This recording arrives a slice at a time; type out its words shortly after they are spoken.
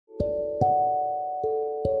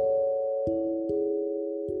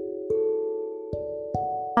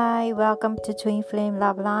Hi, welcome to Twin Flame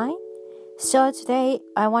Love Line. So today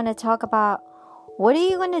I want to talk about what are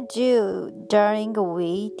you going to do during a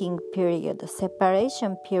waiting period,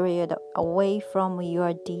 separation period away from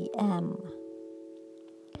your DM.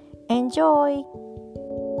 Enjoy!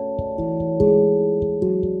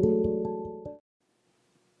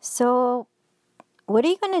 So what are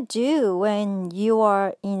you going to do when you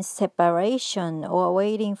are in separation or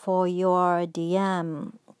waiting for your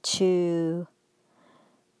DM to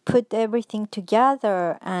put everything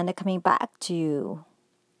together and coming back to you?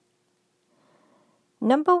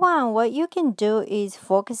 Number one, what you can do is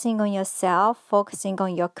focusing on yourself, focusing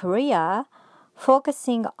on your career,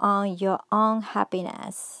 focusing on your own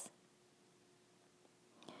happiness.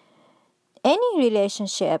 Any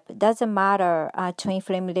relationship, doesn't matter a twin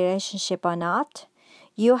flame relationship or not,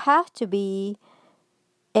 you have to be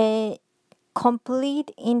a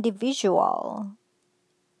complete individual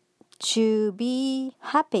to be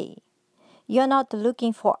happy. You're not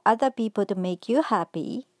looking for other people to make you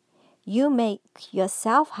happy. You make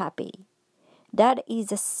yourself happy. That is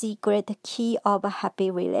the secret key of a happy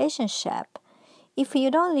relationship. If you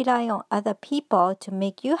don't rely on other people to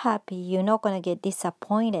make you happy, you're not going to get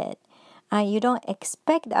disappointed. And you don't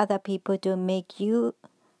expect other people to make you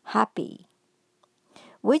happy,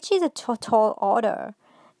 which is a total order.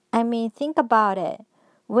 I mean, think about it.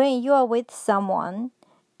 When you are with someone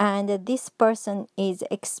and this person is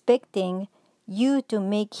expecting you to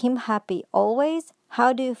make him happy always,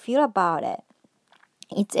 how do you feel about it?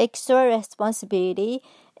 It's extra responsibility,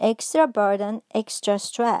 extra burden, extra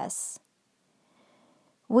stress.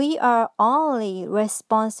 We are only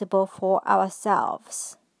responsible for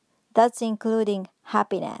ourselves. That's including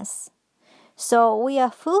happiness. So we are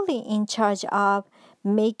fully in charge of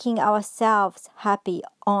making ourselves happy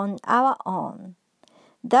on our own.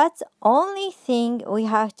 That's the only thing we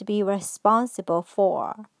have to be responsible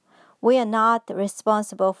for. We are not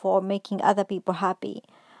responsible for making other people happy.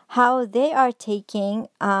 How they are taking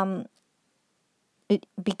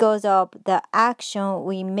because of the action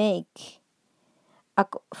we make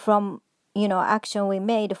action we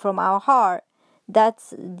made from our heart,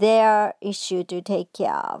 that's their issue to take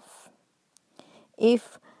care of.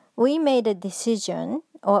 If we made a decision,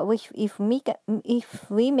 or if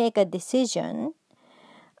we make a decision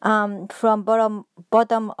from bottom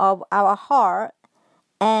of our heart,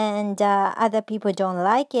 and other people don't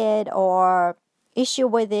like it or issue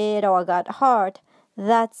with it or got hurt,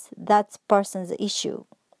 that's person's issue.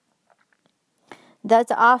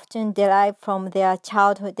 That's often derived from their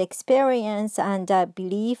childhood experience and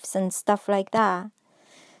beliefs and stuff like that.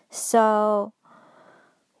 So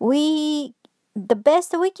the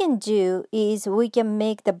best we can do is we can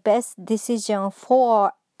make the best decision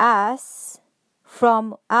for us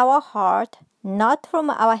from our heart, not from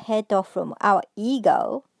our head or from our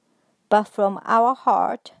ego, but from our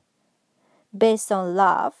heart, based on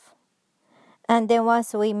love. And then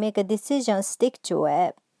once we make a decision, stick to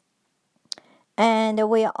it. And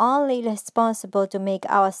we are only responsible to make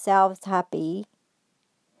ourselves happy.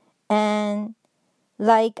 And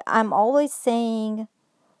like I'm always saying,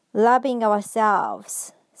 loving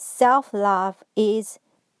ourselves, self-love is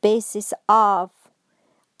basis of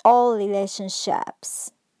all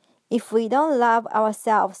relationships. If we don't love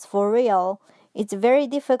ourselves for real, it's very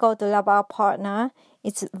difficult to love our partner.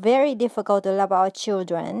 It's very difficult to love our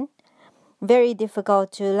children. Very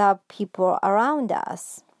difficult to love people around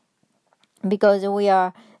us. Because we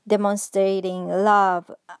are demonstrating love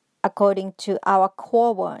according to our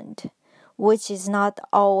core wound, which is not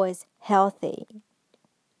always healthy.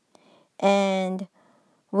 And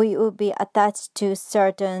we will be attached to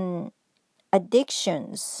certain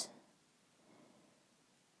addictions,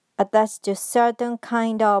 attached to certain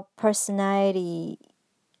kind of personality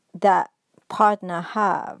that partners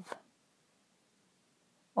have.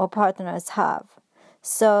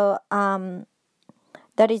 So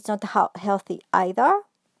that is not healthy either.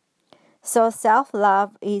 So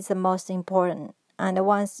self-love is the most important. And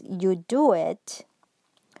once you do it,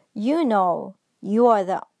 you know you are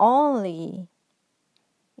the only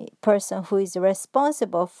person who is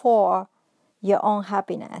responsible for your own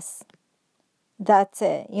happiness. That's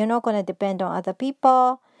it. You're not going to depend on other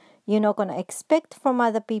people. You're not going to expect from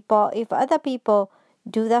other people. If other people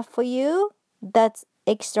do that for you, that's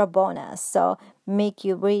extra bonus. So make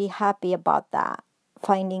you really happy about that.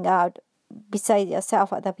 Finding out besides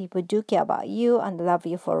yourself, other people do care about you and love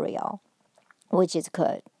you for real, which is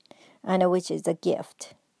good and which is a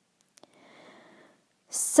gift.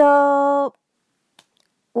 So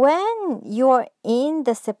when you're in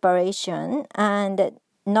the separation and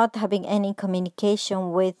not having any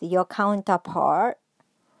communication with your counterpart,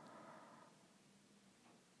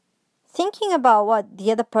 thinking about what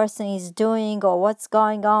the other person is doing or what's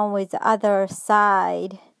going on with the other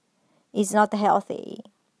side is not healthy.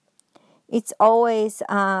 It's always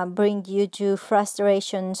bring you to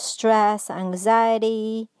frustration, stress,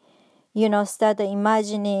 anxiety. Start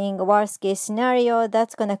imagining worst case scenario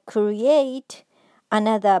that's going to create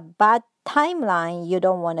another bad timeline you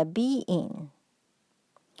don't want to be in.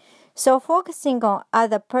 So focusing on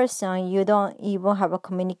other person you don't even have a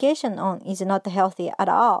communication on is not healthy at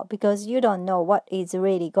all, because you don't know what is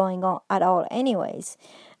really going on at all anyways.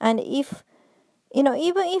 And if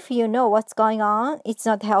even if you know what's going on, it's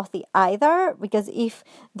not healthy either, because if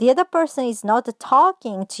the other person is not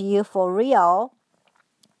talking to you for real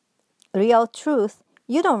truth,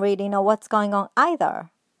 you don't really know what's going on either.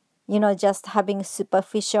 Just having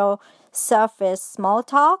superficial, surface, small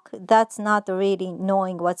talk, that's not really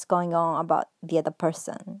knowing what's going on about the other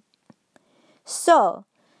person. So,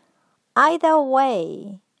 either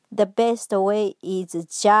way, the best way is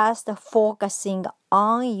just focusing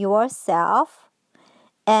on yourself.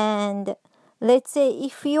 And let's say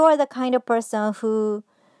if you are the kind of person who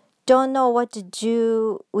don't know what to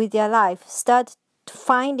do with your life, start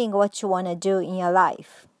finding what you want to do in your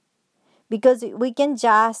life. Because we can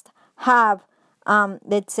just have,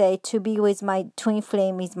 let's say, to be with my twin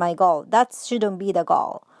flame is my goal. That shouldn't be the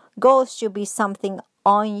goal. Goal should be something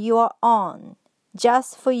on your own,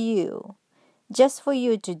 just for you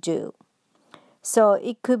to do. So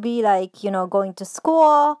it could be like, going to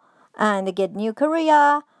school and get new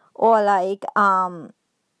career, or like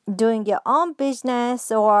doing your own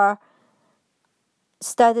business, or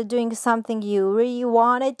started doing something you really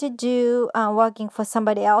wanted to do and working for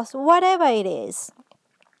somebody else, whatever it is.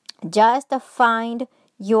 Just find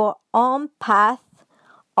your own path,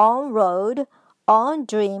 own road, own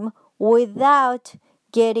dream without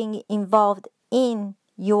getting involved in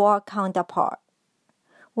your counterpart,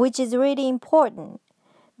 which is really important,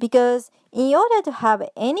 because in order to have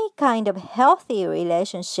any kind of healthy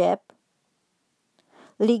relationship,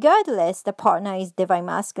 regardless the partner is divine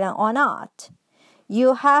masculine or not,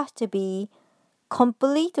 you have to be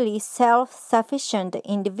completely self-sufficient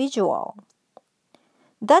individual.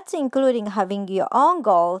 That's including having your own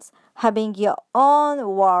goals, having your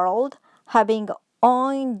own world, having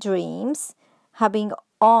own dreams, having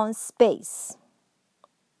own space.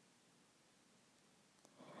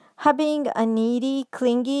 Having a needy,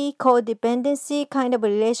 clingy, codependency kind of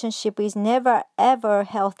relationship is never ever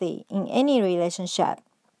healthy in any relationship.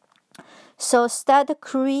 So start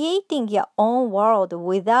creating your own world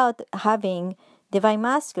without having divine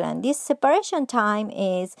masculine. This separation time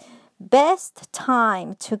is best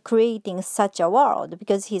time to creating such a world,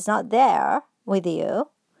 because he's not there with you.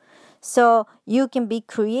 So you can be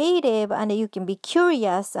creative and you can be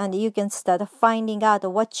curious and you can start finding out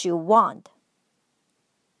what you want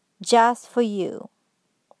just for you.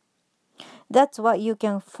 That's what you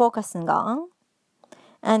can focusing on.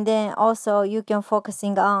 And then also you can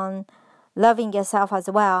focusing on loving yourself as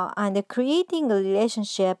well, and creating a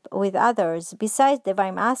relationship with others besides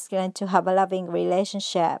divine masculine to have a loving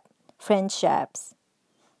relationship, friendships,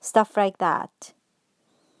 stuff like that.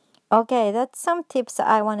 Okay, that's some tips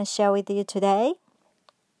I want to share with you today.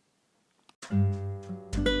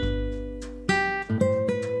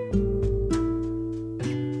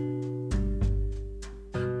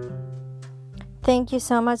 Thank you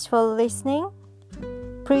so much for listening.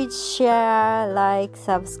 Please share, like,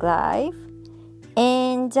 subscribe,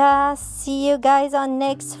 and see you guys on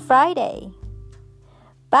next Friday.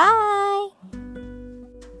 Bye!